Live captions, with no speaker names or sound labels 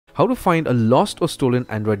how to find a lost or stolen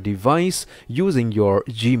Android device using your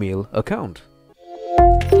Gmail account.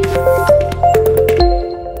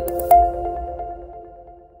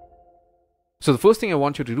 So the first thing I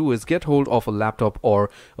want you to do is get hold of a laptop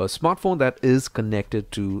or a smartphone that is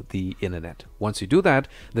connected to the internet. Once you do that,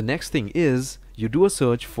 the next thing is you do a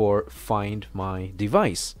search for Find My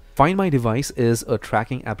Device. Find My Device is a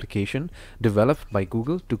tracking application developed by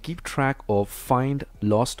Google to keep track of find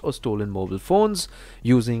lost or stolen mobile phones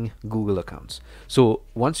using Google accounts. So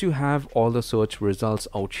once you have all the search results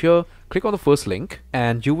out here, click on the first link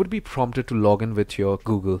and you would be prompted to log in with your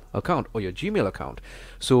Google account or your Gmail account.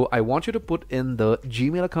 So I want you to put in the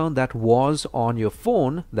Gmail account that was on your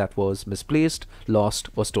phone that was misplaced, lost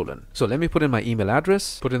or stolen. So let me put in my email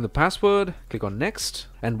address, put in the password, click on next,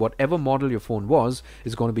 and whatever model your phone was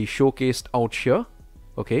is going to be showcased out here.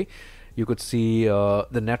 Okay, you could see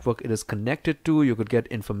the network it is connected to. You could get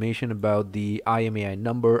information about the IMEI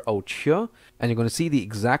number out here, and you're going to see the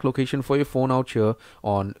exact location for your phone out here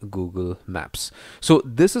on Google Maps. So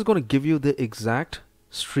this is going to give you the exact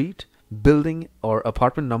street, building or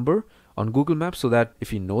apartment number on Google Maps, so that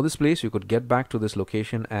if you know this place, you could get back to this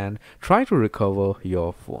location and try to recover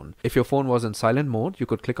your phone. If your phone was in silent mode, you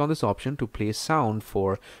could click on this option to play sound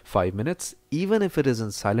for 5 minutes. Even if it is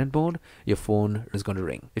in silent mode, your phone is going to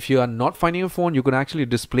ring. If you are not finding your phone, you could actually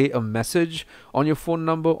display a message on your phone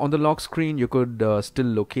number on the lock screen. You could still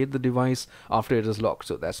locate the device after it is locked,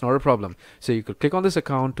 so that's not a problem. So you could click on this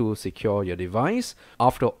account to secure your device.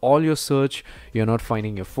 After all your search, you're not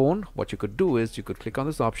finding your phone. What you could do is you could click on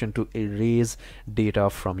this option to erase data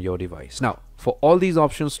from your device. Now, for all these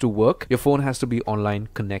options to work, your phone has to be online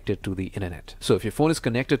connected to the internet. So if your phone is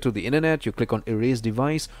connected to the internet, you click on erase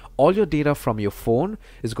device, all your data from your phone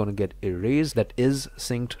is going to get erased that is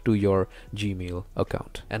synced to your Gmail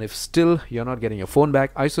account. And if still you're not getting your phone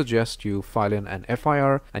back, I suggest you file in an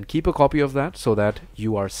FIR and keep a copy of that so that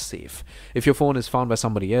you are safe. If your phone is found by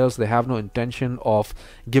somebody else, they have no intention of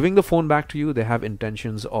giving the phone back to you. They have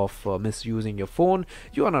intentions of misusing your phone.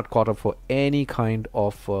 You are not caught up for any kind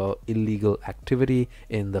of illegal activity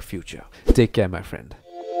in the future. Take care, my friend.